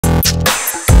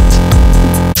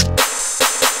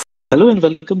Hello and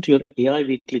welcome to your AI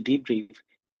Weekly Debrief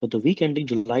for the week ending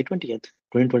July 20th,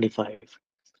 2025.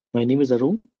 My name is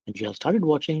Arun, and you have started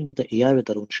watching the AI with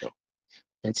Arun show.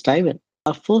 Let's dive in.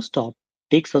 Our first stop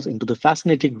takes us into the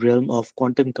fascinating realm of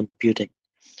quantum computing.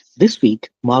 This week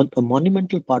marked a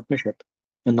monumental partnership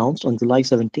announced on July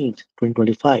 17th,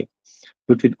 2025,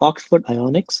 between Oxford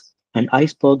Ionics and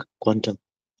Iceberg Quantum.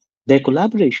 Their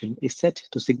collaboration is set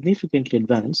to significantly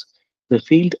advance the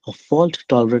field of fault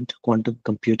tolerant quantum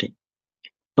computing.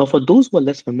 Now, for those who are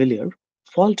less familiar,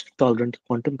 fault-tolerant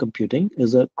quantum computing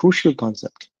is a crucial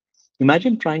concept.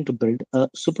 Imagine trying to build a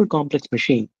super complex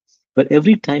machine where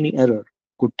every tiny error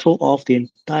could throw off the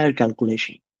entire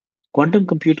calculation. Quantum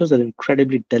computers are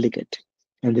incredibly delicate,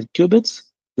 and the qubits,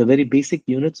 the very basic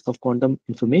units of quantum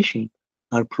information,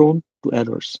 are prone to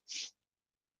errors.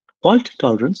 Fault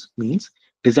tolerance means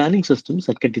designing systems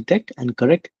that can detect and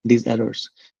correct these errors,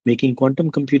 making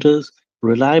quantum computers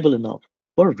reliable enough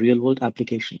for real world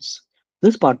applications.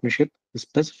 This partnership is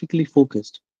specifically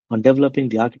focused on developing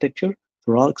the architecture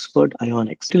for Oxford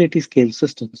Ionics utility scale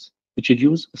systems, which would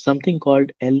use something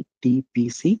called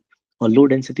LDPC or low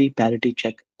density parity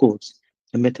check codes,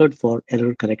 a method for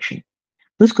error correction.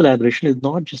 This collaboration is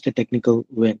not just a technical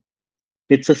win.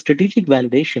 It's a strategic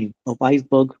validation of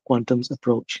Iceberg Quantum's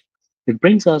approach. It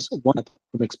brings us one step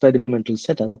from experimental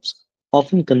setups,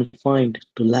 often confined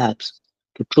to labs,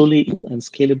 to truly and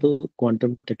scalable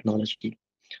quantum technology.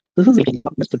 This is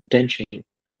the potential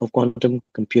of quantum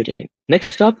computing.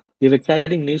 Next up, we have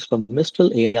exciting news from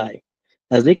Mistral AI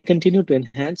as they continue to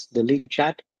enhance the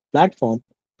LeChat platform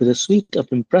with a suite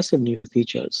of impressive new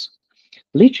features.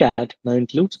 LeChat now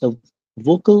includes a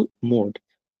vocal mode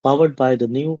powered by the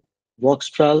new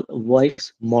Voxtral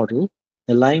voice model,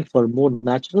 allowing for more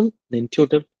natural and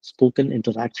intuitive spoken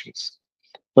interactions.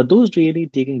 For those really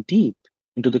digging deep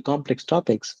into the complex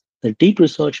topics, the deep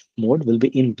research mode will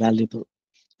be invaluable,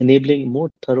 enabling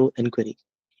more thorough inquiry.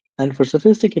 And for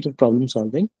sophisticated problem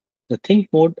solving, the think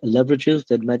mode leverages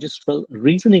the magistral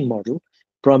reasoning model,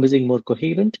 promising more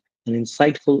coherent and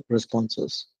insightful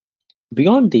responses.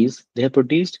 Beyond these, they have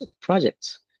produced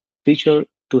projects feature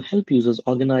to help users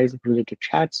organize related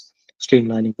chats,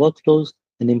 streamlining workflows,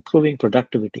 and improving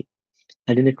productivity.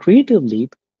 And in a creative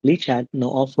leap, LeChat now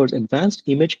offers advanced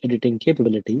image editing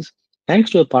capabilities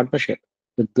thanks to a partnership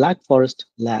with Black Forest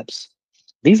Labs.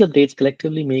 These updates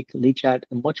collectively make LeChat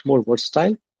a much more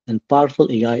versatile and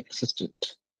powerful AI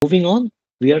assistant. Moving on,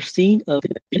 we are seeing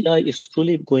AI is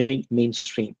truly going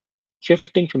mainstream,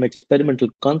 shifting from experimental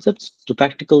concepts to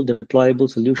practical deployable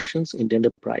solutions in the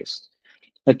enterprise.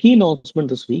 A key announcement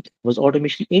this week was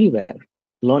Automation Anywhere,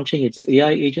 launching its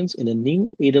AI agents in a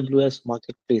new AWS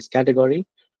Marketplace category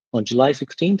on July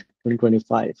 16th,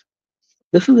 2025.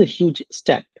 This is a huge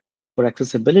step for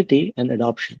accessibility and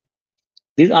adoption.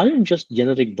 These aren't just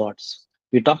generic bots.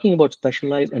 We're talking about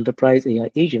specialized enterprise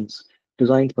AI agents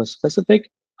designed for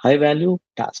specific, high value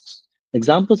tasks.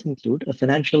 Examples include a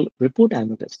financial report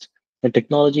analyst, a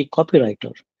technology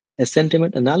copywriter, a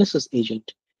sentiment analysis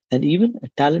agent, and even a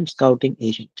talent scouting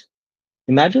agent.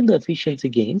 Imagine the efficiency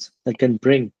gains that can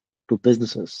bring to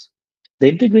businesses. The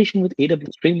integration with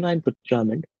AWS streamlined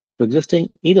procurement to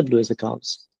existing AWS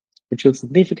accounts, which will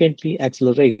significantly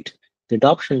accelerate the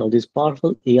adoption of these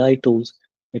powerful AI tools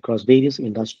across various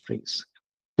industries.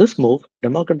 This move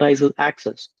democratizes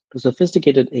access to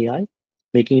sophisticated AI,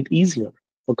 making it easier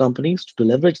for companies to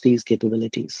leverage these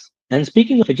capabilities. And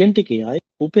speaking of agentic AI,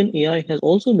 OpenAI has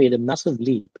also made a massive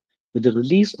leap with the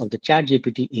release of the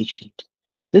ChatGPT agent.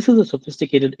 This is a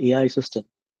sophisticated AI system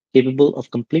capable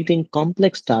of completing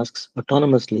complex tasks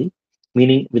autonomously,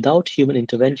 meaning without human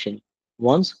intervention,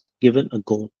 once given a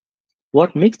goal.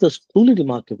 What makes this truly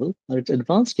remarkable are its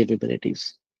advanced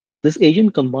capabilities. This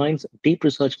agent combines deep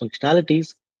research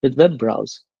functionalities with web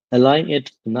browse, allowing it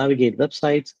to navigate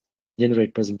websites,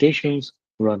 generate presentations,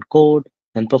 run code,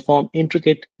 and perform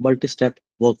intricate multi-step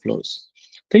workflows.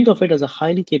 Think of it as a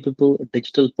highly capable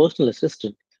digital personal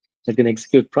assistant that can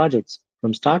execute projects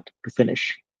from start to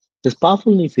finish. This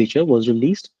powerful new feature was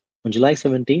released on July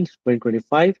 17th,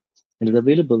 2025, and is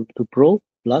available to Pro,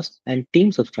 Plus, and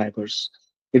Team subscribers.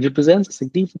 It represents a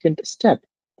significant step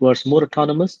towards more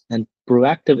autonomous and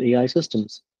proactive AI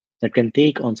systems that can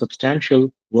take on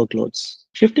substantial workloads.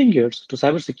 Shifting gears to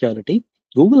cybersecurity,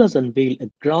 Google has unveiled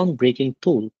a groundbreaking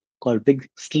tool called Big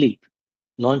Sleep,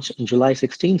 launched on July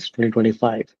 16th,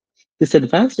 2025. This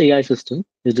advanced AI system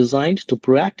is designed to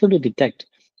proactively detect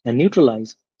and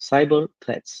neutralize cyber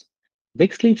threats.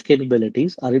 Big Sleep's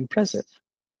capabilities are impressive.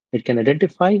 It can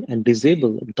identify and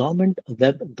disable dormant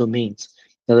web domains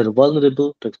that are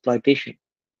vulnerable to exploitation,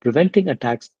 preventing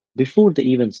attacks before they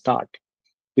even start.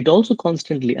 It also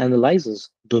constantly analyzes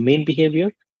domain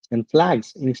behavior and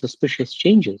flags any suspicious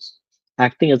changes,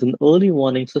 acting as an early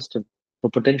warning system for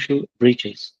potential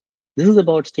breaches. This is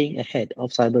about staying ahead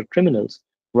of cyber criminals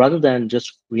rather than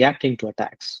just reacting to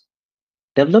attacks.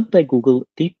 Developed by Google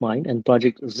DeepMind and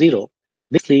Project Zero,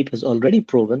 this sleep has already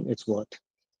proven its worth.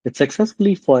 It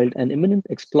successfully foiled an imminent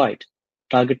exploit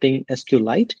targeting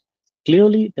SQLite,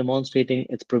 clearly demonstrating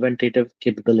its preventative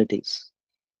capabilities.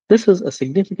 This is a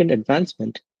significant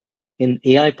advancement in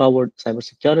AI-powered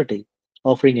cybersecurity,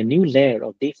 offering a new layer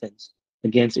of defense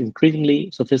against increasingly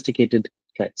sophisticated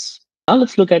threats. Now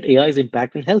let's look at AI's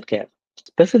impact in healthcare,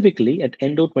 specifically at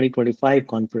ENDO 2025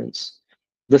 conference.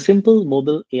 The simple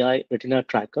mobile AI Retina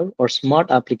Tracker or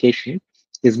smart application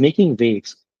is making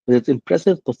waves with its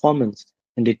impressive performance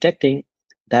in detecting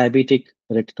diabetic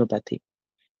retinopathy.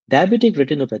 Diabetic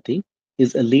retinopathy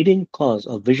is a leading cause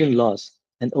of vision loss,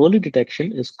 and early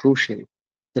detection is crucial.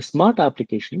 The smart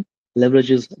application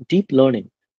leverages deep learning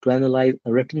to analyze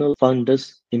retinal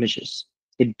fundus images.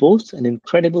 It boasts an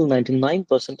incredible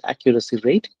 99% accuracy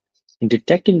rate in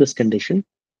detecting this condition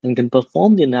and can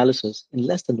perform the analysis in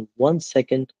less than 1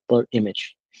 second per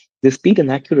image. The speed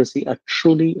and accuracy are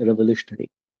truly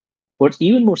revolutionary. What's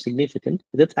even more significant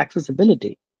is its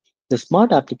accessibility. The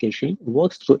smart application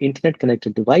works through internet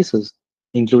connected devices,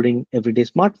 including everyday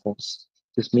smartphones.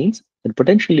 This means that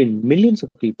potentially millions of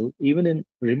people, even in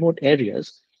remote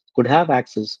areas, could have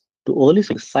access to early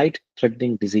sight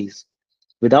threatening disease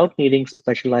without needing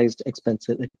specialized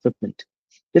expensive equipment.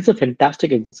 It's a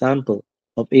fantastic example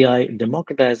of AI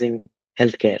democratizing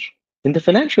healthcare. In the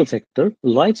financial sector,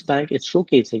 Lloyds Bank is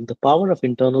showcasing the power of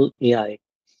internal AI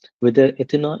with their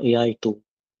Athena AI tool.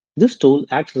 This tool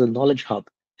acts as a knowledge hub,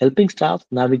 helping staff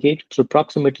navigate through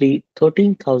approximately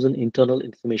 13,000 internal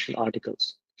information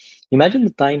articles. Imagine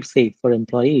the time saved for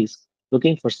employees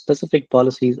looking for specific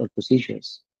policies or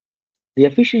procedures. The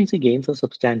efficiency gains are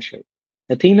substantial.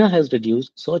 Athena has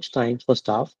reduced search times for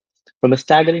staff from a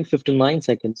staggering 59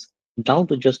 seconds down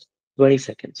to just 20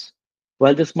 seconds.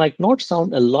 While this might not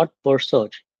sound a lot per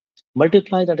search,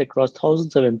 multiply that across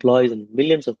thousands of employees and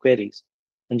millions of queries,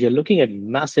 and you're looking at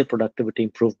massive productivity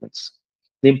improvements.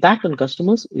 The impact on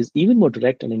customers is even more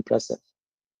direct and impressive.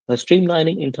 By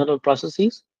streamlining internal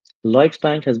processes, Lloyds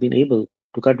Bank has been able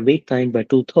to cut wait time by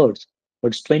two-thirds for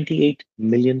its 28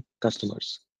 million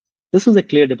customers. This is a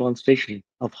clear demonstration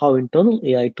of how internal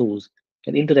AI tools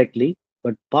can indirectly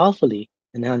but powerfully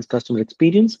enhance customer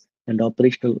experience and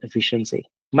operational efficiency.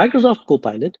 Microsoft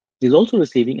Copilot is also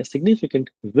receiving a significant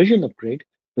vision upgrade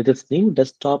with its new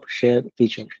desktop share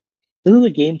feature. This is a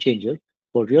game changer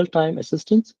for real time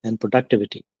assistance and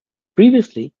productivity.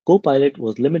 Previously, Copilot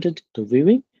was limited to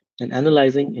viewing and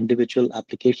analyzing individual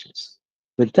applications.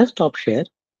 With Desktop Share,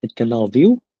 it can now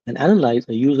view and analyze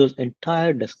a user's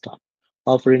entire desktop,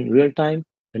 offering real time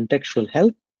contextual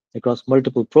help across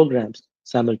multiple programs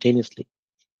simultaneously.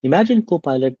 Imagine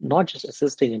Copilot not just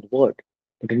assisting in Word,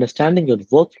 but understanding your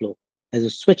workflow as a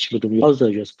switch between your browser,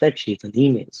 your spreadsheets, and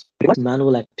emails. It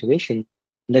manual activation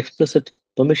and explicit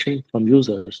permission from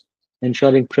users,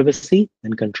 ensuring privacy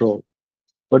and control.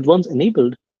 But once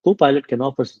enabled, Copilot can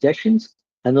offer suggestions,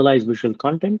 analyze visual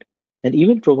content, and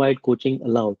even provide coaching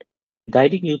aloud,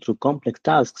 guiding you through complex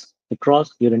tasks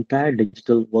across your entire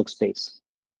digital workspace.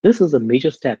 This is a major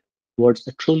step towards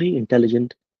a truly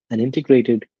intelligent and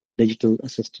integrated digital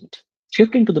assistant.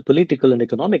 Shifting to the political and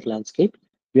economic landscape,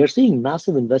 we are seeing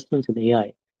massive investments in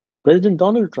AI. President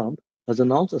Donald Trump has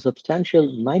announced a substantial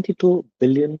 $92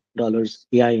 billion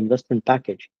AI investment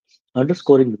package,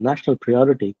 underscoring the national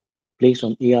priority placed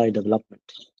on AI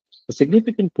development. A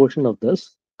significant portion of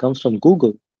this comes from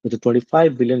Google, with a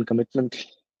 25 billion commitment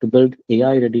to build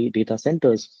AI-ready data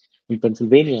centers in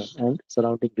Pennsylvania and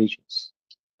surrounding regions.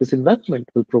 This investment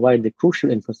will provide the crucial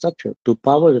infrastructure to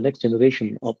power the next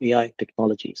generation of AI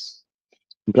technologies.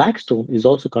 Blackstone is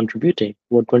also contributing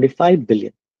over 25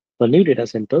 billion for new data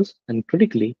centers and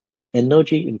critically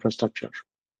energy infrastructure.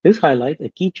 This highlights a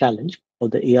key challenge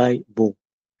of the AI boom: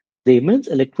 the immense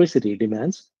electricity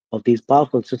demands of these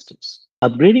powerful systems.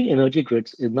 Upgrading energy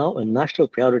grids is now a national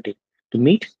priority to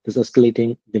meet this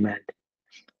escalating demand.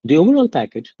 The overall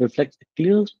package reflects a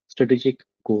clear strategic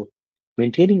goal: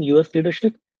 maintaining US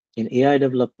leadership in AI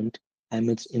development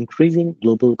amidst increasing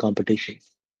global competition.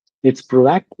 It's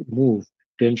proactive move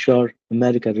to ensure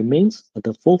America remains at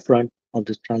the forefront of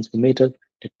this transformative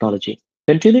technology.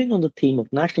 Continuing on the theme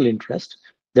of national interest,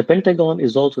 the Pentagon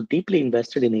is also deeply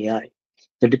invested in AI.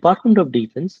 The Department of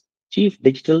Defense Chief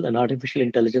Digital and Artificial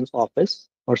Intelligence Office,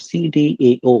 or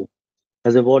CDAO,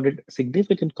 has awarded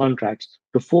significant contracts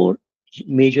to four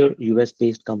major US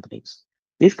based companies.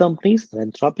 These companies are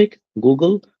Anthropic,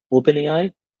 Google,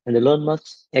 OpenAI, and Elon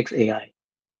Musk's XAI.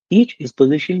 Each is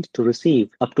positioned to receive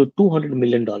up to $200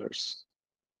 million.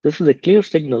 This is a clear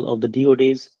signal of the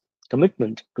DoD's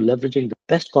commitment to leveraging the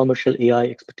best commercial AI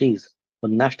expertise for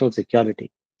national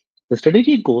security. The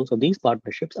strategic goals of these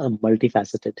partnerships are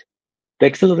multifaceted: to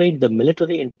accelerate the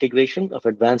military integration of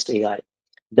advanced AI,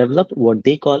 develop what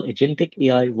they call agentic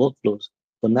AI workflows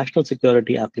for national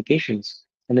security applications,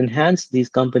 and enhance these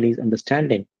companies'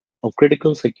 understanding of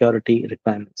critical security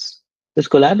requirements. This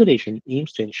collaboration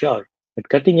aims to ensure that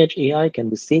cutting edge AI can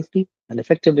be safely and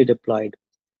effectively deployed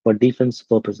for defense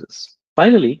purposes.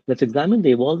 Finally, let's examine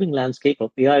the evolving landscape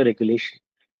of AI regulation,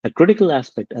 a critical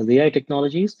aspect as AI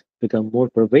technologies become more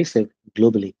pervasive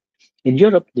globally. In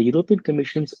Europe, the European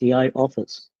Commission's AI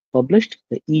Office published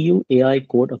the EU AI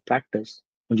Code of Practice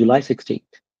on July 16th.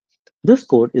 This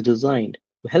code is designed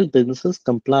to help businesses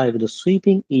comply with the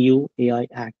sweeping EU AI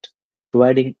Act,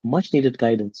 providing much needed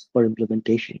guidance for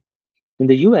implementation. In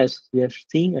the US, we are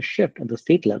seeing a shift at the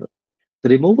state level. The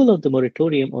removal of the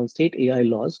moratorium on state AI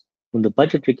laws from the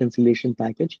Budget Reconciliation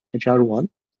Package, HR1,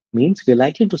 means we're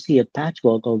likely to see a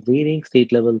patchwork of varying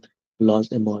state level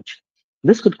laws emerge.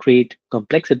 This could create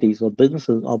complexities for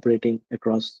businesses operating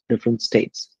across different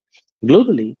states.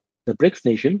 Globally, the BRICS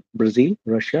nation, Brazil,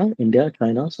 Russia, India,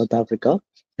 China, South Africa,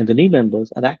 and the new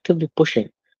members are actively pushing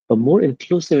for more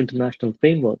inclusive international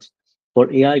frameworks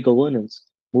for AI governance,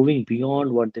 moving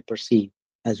beyond what they perceive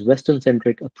as Western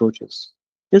centric approaches.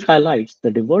 This highlights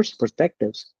the diverse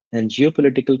perspectives and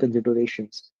geopolitical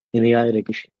considerations in AI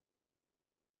regulation.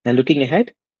 And looking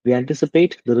ahead, we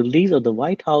anticipate the release of the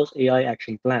White House AI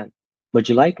Action Plan by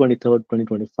July 23rd,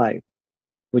 2025,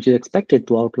 which is expected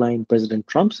to outline President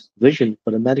Trump's vision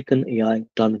for American AI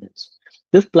dominance.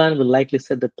 This plan will likely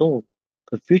set the tone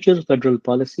for future federal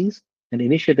policies and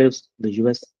initiatives in the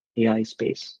US AI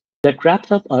space. That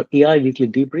wraps up our AI Weekly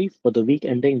Debrief for the week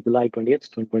ending July 20th,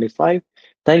 2025.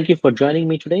 Thank you for joining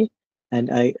me today, and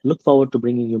I look forward to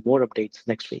bringing you more updates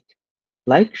next week.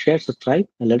 Like, share, subscribe,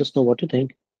 and let us know what you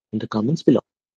think in the comments below.